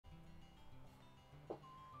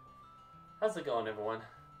How's it going, everyone?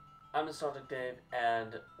 I'm Nostalgic Dave,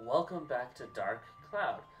 and welcome back to Dark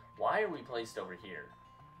Cloud. Why are we placed over here?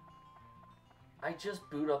 I just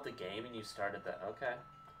boot up the game and you started that. Okay.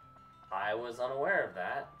 I was unaware of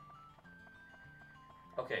that.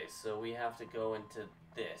 Okay, so we have to go into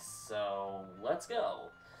this. So, let's go.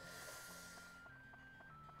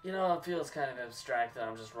 You know, it feels kind of abstract that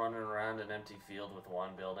I'm just running around an empty field with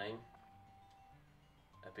one building.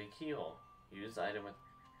 A big keyhole. Use item with...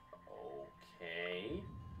 Okay.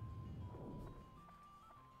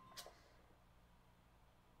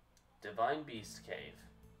 Divine Beast Cave.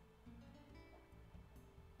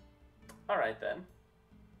 Alright then.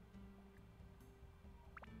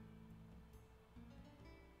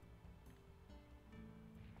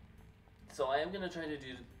 So I am going to try to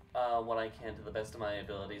do what I can to the best of my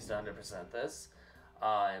abilities to 100% this.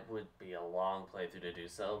 It would be a long playthrough to do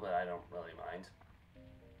so, but I don't really mind.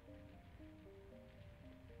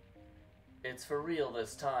 It's for real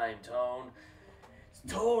this time, Tone.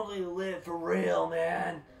 It's totally lit for real,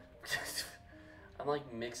 man. I'm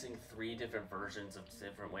like mixing 3 different versions of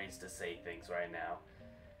different ways to say things right now.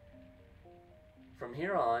 From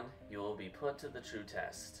here on, you will be put to the true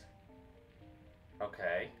test.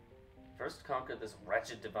 Okay. First conquer this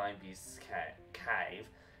wretched Divine Beast's cave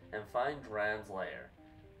and find Rand's lair.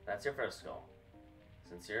 That's your first goal.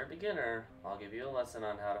 Since you're a beginner, I'll give you a lesson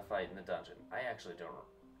on how to fight in the dungeon. I actually don't...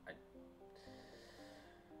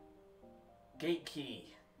 Gate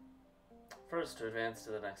key. First, to advance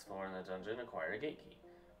to the next floor in the dungeon, acquire a gate key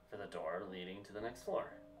for the door leading to the next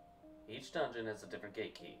floor. Each dungeon has a different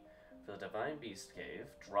gate key. For the Divine Beast Cave,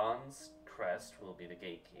 Dron's Crest will be the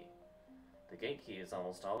gate key. The gate key is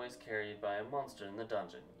almost always carried by a monster in the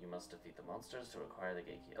dungeon. You must defeat the monsters to acquire the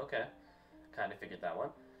gate key. Okay, kind of figured that one.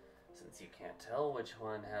 Since you can't tell which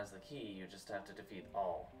one has the key, you just have to defeat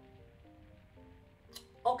all.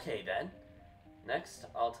 Okay then. Next,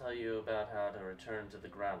 I'll tell you about how to return to the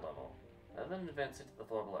ground level, rather than advancing to the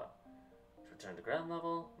floor below. To return to ground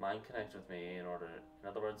level, mind connect with me in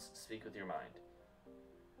other words, speak with your mind.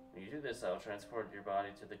 When you do this, I'll transport your body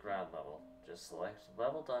to the ground level. Just select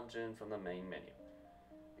level dungeon from the main menu.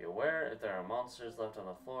 Be aware, if there are monsters left on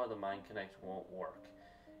the floor, the mind connect won't work.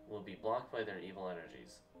 It will be blocked by their evil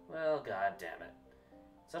energies. Well, god damn it.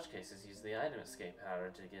 In such cases, use the item escape powder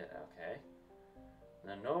to get... Okay.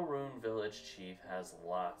 The No Rune Village Chief has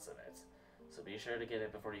lots of it, so be sure to get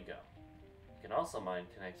it before you go. You can also mind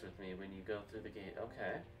connect with me when you go through the gate.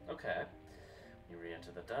 Okay. When you re-enter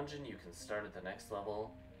the dungeon, you can start at the next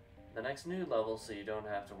level, the next new level, so you don't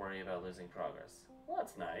have to worry about losing progress. Well,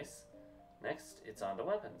 that's nice. Next, it's on to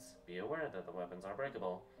weapons. Be aware that the weapons are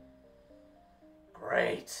breakable.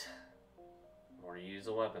 Great! The more you use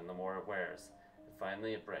a weapon, the more it wears, and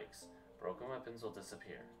finally it breaks. Broken weapons will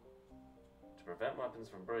disappear. To prevent weapons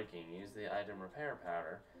from breaking, use the item repair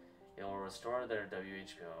powder. It will restore their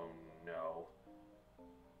WHP. Oh no.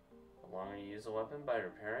 The longer you use a weapon by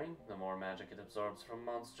repairing, the more magic it absorbs from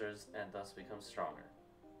monsters and thus becomes stronger.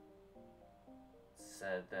 It's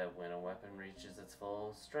said that when a weapon reaches its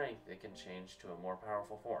full strength, it can change to a more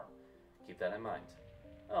powerful form. Keep that in mind.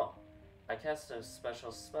 Oh, I cast a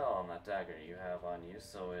special spell on that dagger you have on you,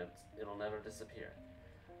 so it'll never disappear.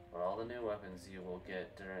 But all the new weapons you will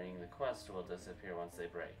get during the quest will disappear once they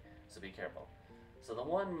break, so be careful. So the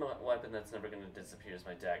one weapon that's never going to disappear is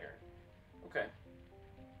my dagger. Okay.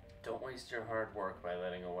 Don't waste your hard work by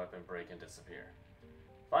letting a weapon break and disappear.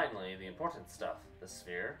 Finally, the important stuff. The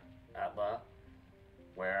sphere, Atla,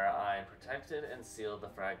 where I protected and sealed the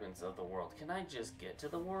fragments of the world. Can I just get to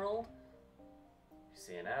the world? If you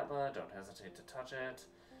see an Atla, don't hesitate to touch it.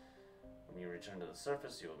 When you return to the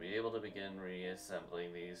surface, you will be able to begin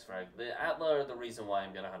reassembling these fragments. The Atla are the reason why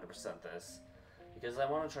I'm going to 100% this. Because I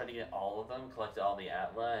want to try to get all of them, collect all the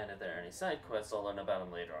Atla, and if there are any side quests, I'll learn about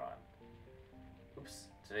them later on. Oops,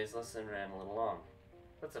 today's lesson ran a little long.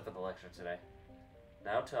 That's it for the lecture today.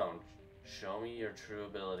 Now, Tone, show me your true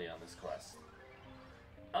ability on this quest.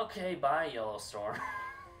 Okay, bye, Yellowstorm.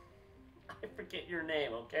 I forget your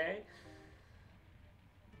name, okay?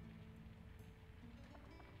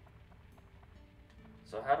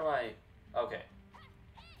 So how do I... Okay.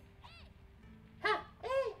 Ha!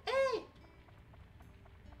 Hey!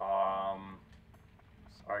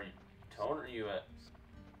 Are you... Tone, are you a...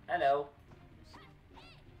 Hello?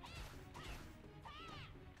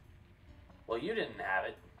 Well, you didn't have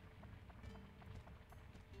it.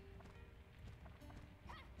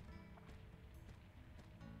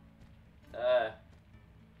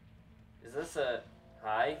 Is this a...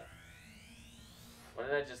 Hi? What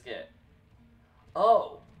did I just get?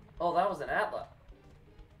 Oh! Oh, that was an Atla.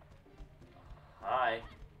 Hi.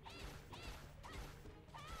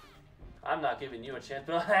 I'm not giving you a chance,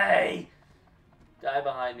 but hey! Guy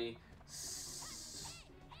behind me.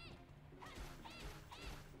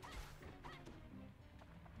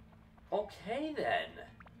 Okay, then.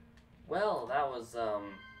 Well, that was,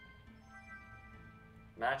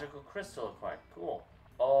 magical crystal acquired. Cool.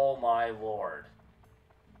 Oh, my lord.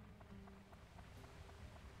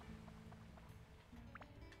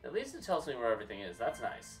 At least it tells me where everything is. That's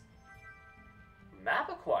nice. Map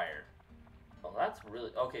acquired. Oh, that's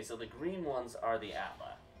really... Okay, so the green ones are the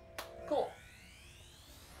Atla. Cool.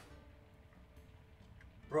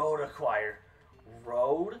 Road acquired.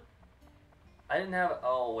 Road? I didn't have...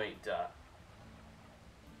 Oh, wait, duh.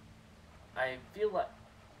 I feel like...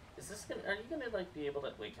 Is this gonna... Are you gonna, like, be able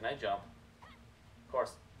to... Wait, can I jump? Of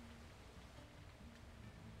course.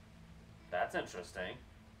 That's interesting.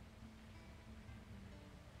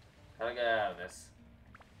 How do I get out of this?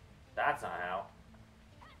 That's not how.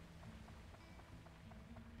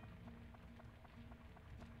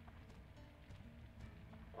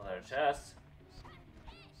 Well, there's a chest.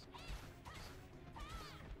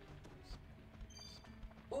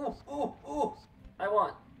 Ooh, ooh, ooh! I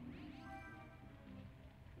want.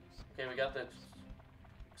 Okay, we got the...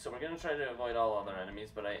 So we're going to try to avoid all other enemies,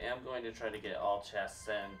 but I am going to try to get all chests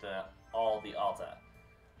and all the Alta.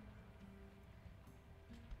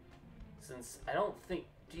 Since I don't think...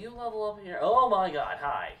 Do you level up here? Oh my god,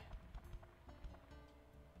 hi!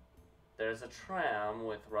 There's a tram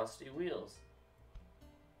with rusty wheels.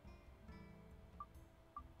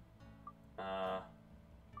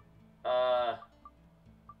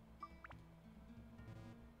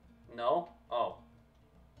 No? Oh.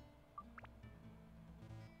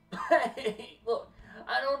 Hey, look,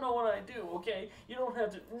 I don't know what I do, okay? You don't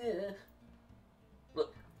have to...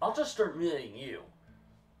 Look, I'll just start meeting you.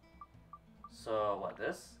 So, what,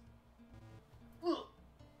 this?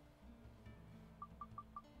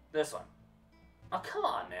 This one. Oh, come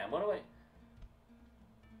on, man, what do I...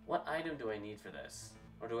 What item do I need for this?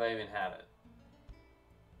 Or do I even have it?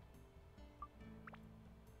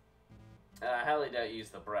 I highly doubt you use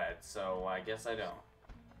the bread, so I guess I don't.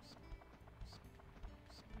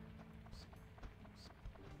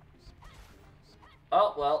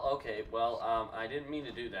 Oh, well, okay. Well, I didn't mean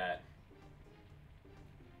to do that.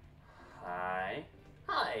 Hi.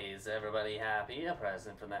 Hi, is everybody happy? A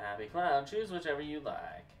present from the Happy Clown. Choose whichever you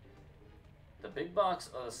like. The big box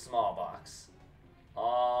or the small box?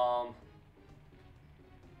 I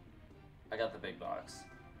got the big box.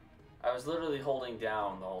 I was literally holding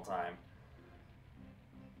down the whole time.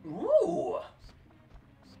 Ooh!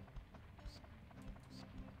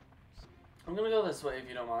 I'm gonna go this way if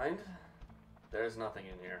you don't mind. There's nothing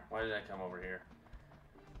in here. Why did I come over here?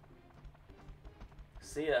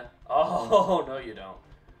 See ya. Oh, no you don't.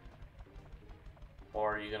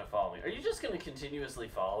 Or are you gonna follow me? Are you just gonna continuously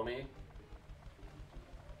follow me?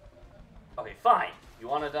 Okay, fine. You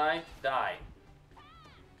wanna die? Die.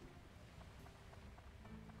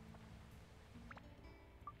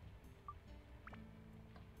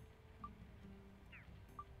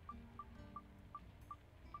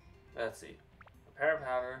 Let's see. Repair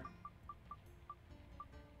powder.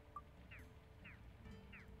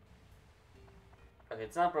 Okay,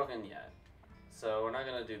 it's not broken yet. So we're not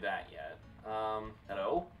gonna do that yet.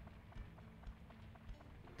 Hello?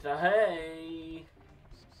 Hey!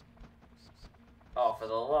 Oh, for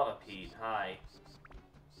the love of Pete, hi.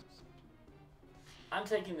 I'm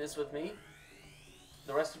taking this with me.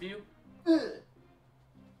 The rest of you?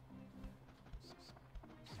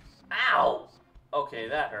 Ow! Okay,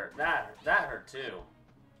 that hurt. That hurt too.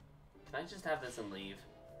 Can I just have this and leave?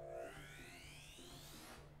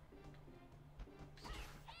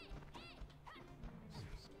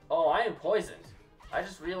 Oh, I am poisoned. I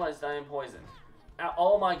just realized I am poisoned. Ow.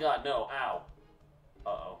 Oh my god, no. Ow.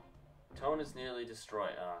 Uh-oh. Tone is nearly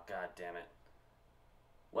destroyed. Oh, god damn it.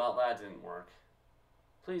 Well, that didn't work.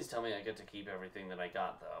 Please tell me I get to keep everything that I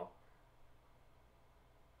got, though.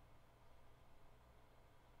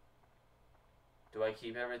 Do I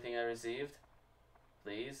keep everything I received?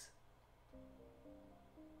 Please?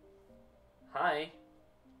 Hi.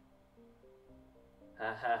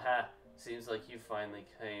 Ha ha ha. Seems like you finally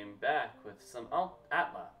came back with some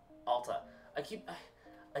Alta. I keep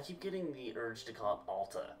getting the urge to call it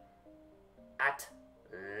Alta.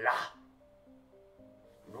 Atla.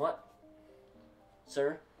 What?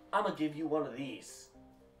 Sir, I'm gonna give you one of these.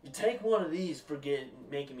 You take one of these for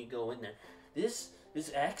making me go in there. This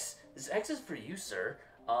X is for you, sir.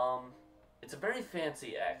 It's a very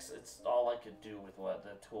fancy X. It's all I could do with what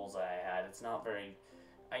the tools I had. It's not very...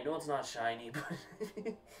 I know it's not shiny, but...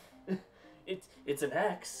 it's an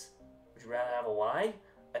X. Would you rather have a Y?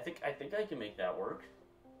 I think I can make that work.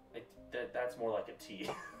 That's more like a T.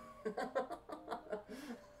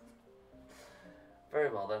 Very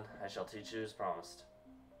well then, I shall teach you as promised.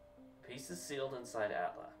 Peace is sealed inside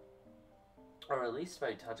Atla, or released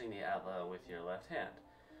by touching the Atla with your left hand,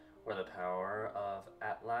 where the power of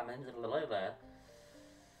Atla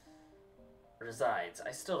resides.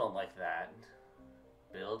 I still don't like that.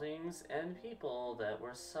 Buildings and people that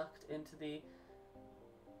were sucked into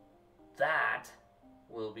that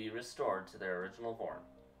will be restored to their original form.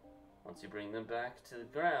 Once you bring them back to the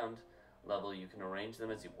ground level, you can arrange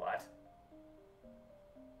them as you what?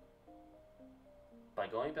 By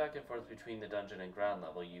going back and forth between the dungeon and ground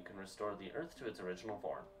level, you can restore the earth to its original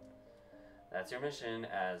form. That's your mission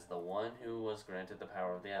as the one who was granted the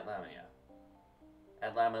power of the Atlamia.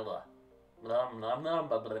 Atlamila. Blah, blah, blah,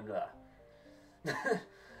 blah, blah, blah.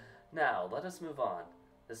 Now, let us move on.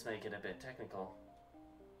 This may get a bit technical.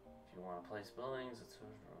 If you want to place buildings, it's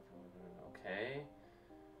okay.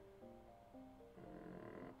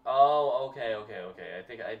 Oh, okay. I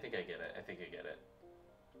think I get it.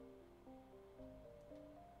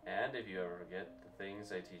 And if you ever forget the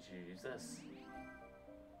things I teach you, use this.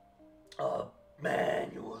 A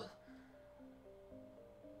manual.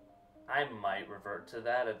 I might revert to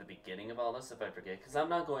that at the beginning of all this if I forget, because I'm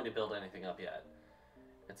not going to build anything up yet.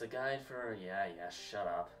 It's a guide for... Yeah, shut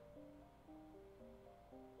up.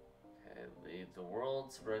 Okay, leave the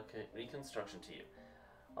world's reconstruction to you.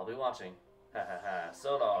 I'll be watching. Ha ha ha.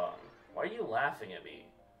 So long. Why are you laughing at me?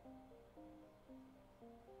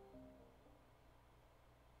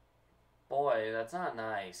 Boy, that's not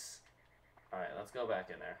nice. Alright, let's go back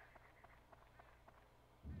in there.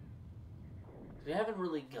 We haven't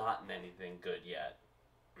really gotten anything good yet.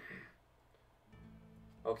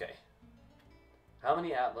 Okay. How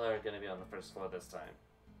many Atla are going to be on the first floor this time?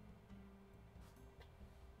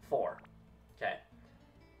 4. Okay.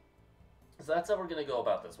 So that's how we're going to go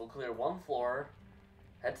about this. We'll clear one floor,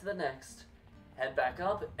 head to the next, head back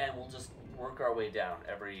up, and we'll just work our way down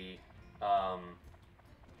every...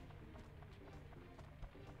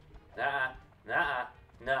 Nah.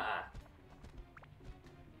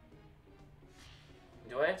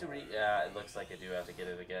 Do I have to Yeah, it looks like I do have to get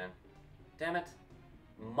it again. Damn it.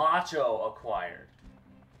 Macho acquired.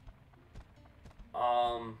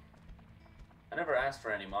 I never asked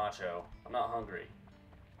for any macho. I'm not hungry.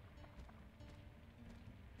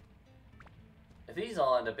 If these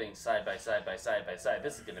all end up being side by side,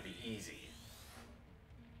 this is gonna be easy.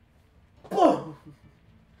 Boom!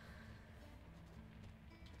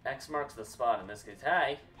 X marks the spot in this case.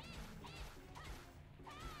 Hi!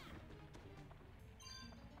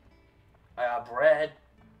 I got bread.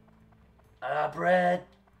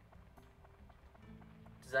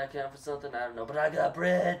 Does that count for something? I don't know, but I got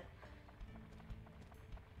bread.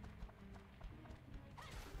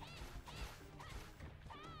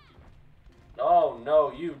 Oh,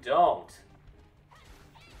 no, you don't.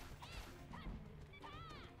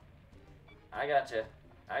 I gotcha.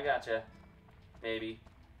 Maybe.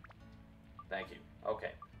 Thank you.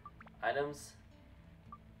 Okay. Items.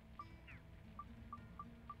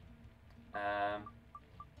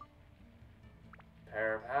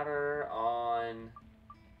 Powder on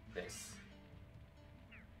this.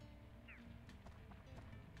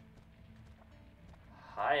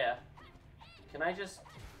 Hiya. Can I just...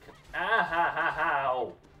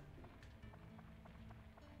 Ow!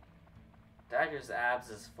 Dagger's abs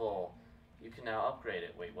is full. You can now upgrade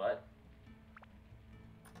it. Wait, what?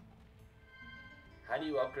 How do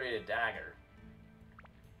you upgrade a dagger?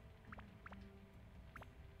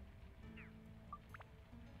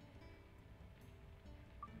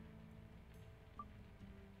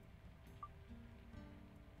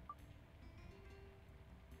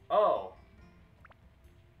 Oh.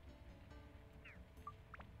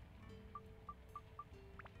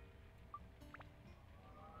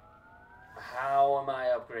 How am I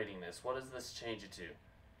upgrading this? What does this change it to?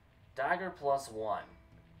 Dagger +1.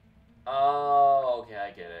 Oh, okay,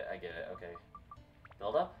 I get it. Okay.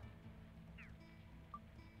 Build up?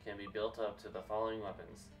 Can be built up to the following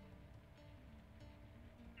weapons.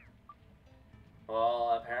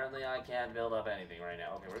 Well, apparently I can't build up anything right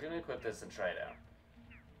now. Okay, we're gonna equip this and try it out.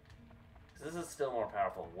 This is still more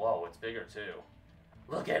powerful. Whoa, it's bigger too.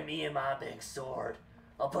 Look at me and my big sword.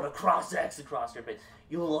 I'll put a cross X across your face.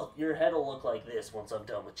 Your head will look like this once I'm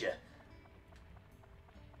done with you.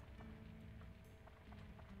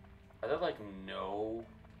 Are there like no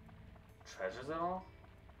treasures at all?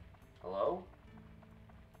 Hello?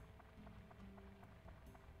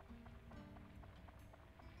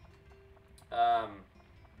 Okay,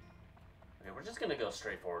 we're just gonna go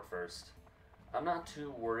straight forward first. I'm not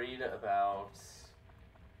too worried about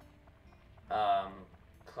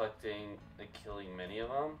collecting, like, killing many of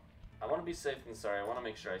them. I want to be safe than sorry. I want to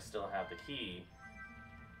make sure I still have the key.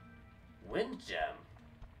 Wind gem.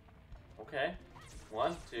 Okay.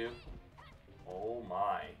 1, 2. Oh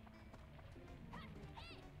my.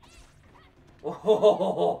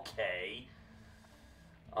 Okay.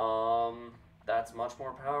 That's much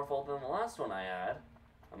more powerful than the last one I had.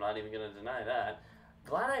 I'm not even gonna deny that.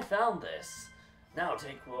 Glad I found this. Now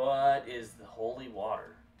take what is the holy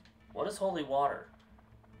water. What is holy water?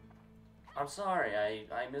 I'm sorry,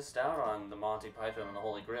 I missed out on the Monty Python and the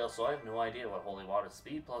Holy Grail, so I have no idea what holy water is.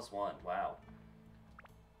 Speed +1. Wow.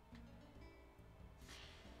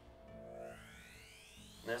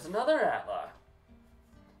 There's another Atla.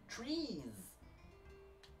 Trees.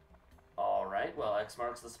 Alright, well, X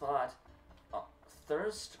marks the spot.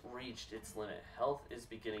 Thirst reached its limit. Health is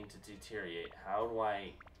beginning to deteriorate. How do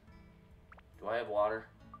I... Do I have water?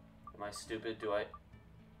 Am I stupid? Do I...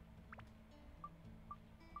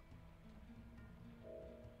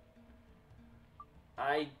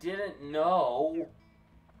 I didn't know.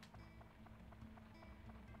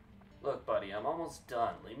 Look, buddy, I'm almost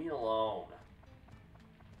done. Leave me alone.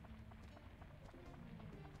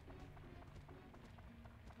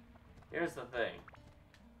 Here's the thing.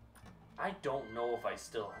 I don't know if I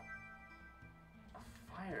still have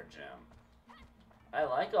a fire gem. I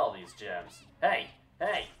like all these gems. Hey!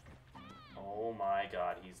 Hey! Oh my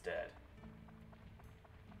god, he's dead.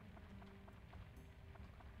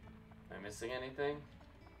 Am I missing anything?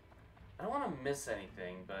 I don't want to miss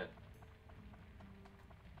anything, but...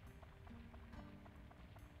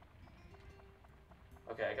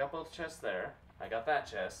 Okay, I got both chests there. I got that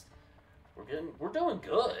chest. We're doing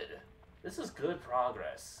good. This is good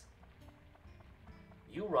progress.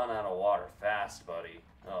 You run out of water fast, buddy.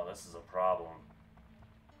 Oh, this is a problem.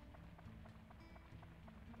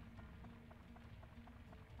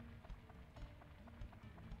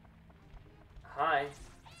 Hi.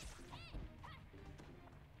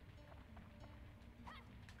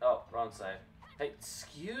 Oh, wrong side. Hey,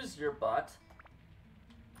 excuse your butt.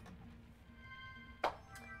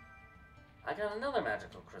 I got another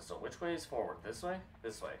magical crystal. Which way is forward? This way?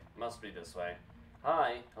 This way. Must be this way.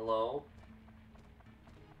 Hi. Hello.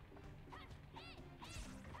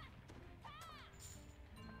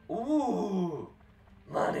 Ooh!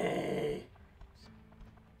 Money!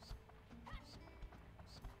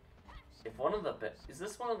 If one of the... Is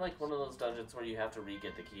this one of, like, one of those dungeons where you have to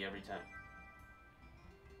re-get the key every time?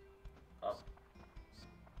 Oh.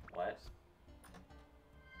 What?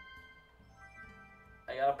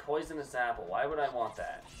 I got a poisonous apple. Why would I want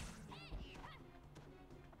that?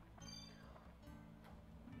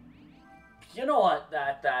 You know what?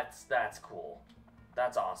 That's cool.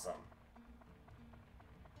 That's awesome.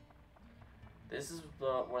 This is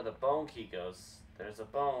where the bone key goes. There's a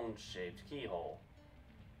bone-shaped keyhole.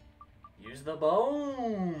 Use the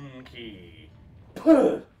bone key.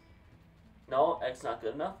 No, X not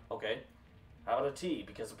good enough? Okay. How about a T?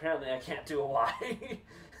 Because apparently I can't do a Y.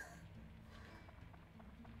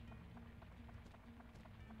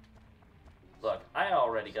 Look, I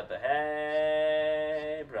already got the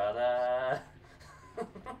hey, brother.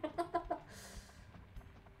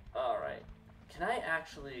 Alright. Can I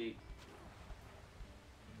actually...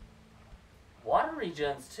 Water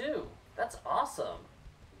regens too. That's awesome.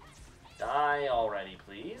 Die already,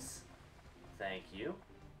 please. Thank you.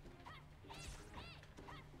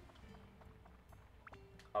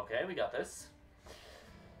 Okay, we got this.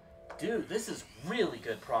 Dude, this is really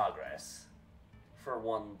good progress. For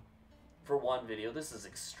one video, this is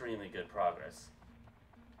extremely good progress.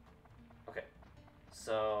 Okay.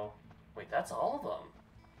 So, wait, that's all of them.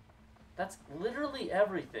 That's literally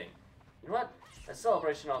everything. You know what? At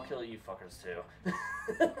Celebration, I'll kill you fuckers too.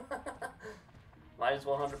 Might as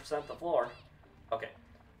well 100% the floor. Okay,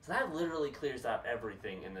 so that literally clears out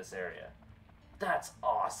everything in this area. That's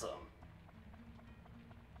awesome.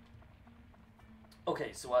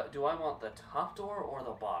 Okay, so do I want the top door or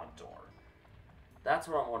the bottom door? That's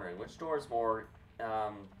what I'm wondering. Which door is more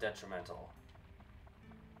detrimental?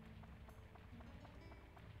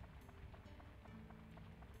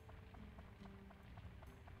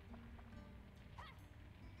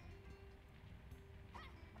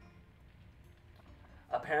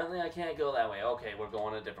 Apparently I can't go that way. Okay, we're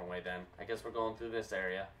going a different way then. I guess we're going through this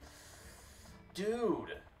area.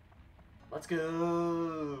 Dude! Let's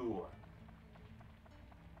go!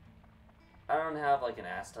 I don't have like an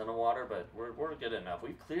ass ton of water, but we're good enough.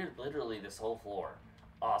 We've cleared literally this whole floor.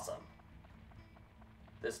 Awesome.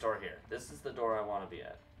 This door here. This is the door I want to be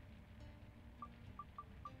at.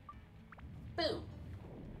 Boom!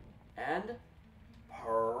 And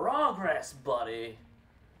progress, buddy!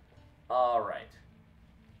 Alright.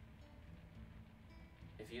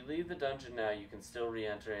 If you leave the dungeon now, you can still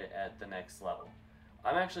re-enter it at the next level.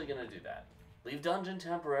 I'm actually going to do that. Leave dungeon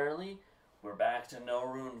temporarily. We're back to No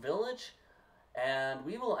Rune Village. And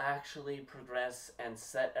we will actually progress and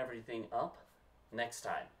set everything up next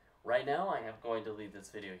time. Right now, I am going to leave this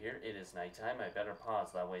video here. It is nighttime. I better pause,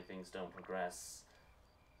 that way things don't progress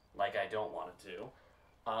like I don't want it to.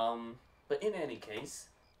 But in any case,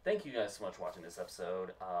 thank you guys so much for watching this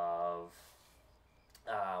episode of...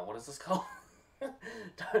 what is this called?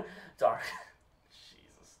 Dark...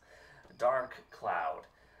 Jesus. Dark Cloud.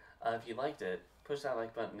 If you liked it, push that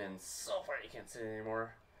like button in so far you can't see it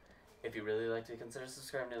anymore. If you really liked it, consider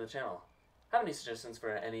subscribing to the channel. Have any suggestions for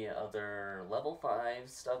any other level 5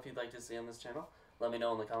 stuff you'd like to see on this channel? Let me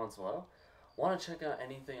know in the comments below. Want to check out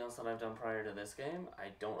anything else that I've done prior to this game? I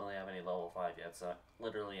don't really have any level 5 yet, so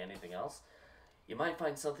literally anything else. You might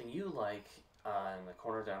find something you like in the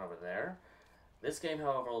corner down over there. This game,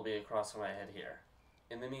 however, will be across from my head here.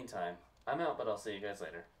 In the meantime, I'm out, but I'll see you guys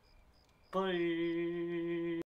later. Bye!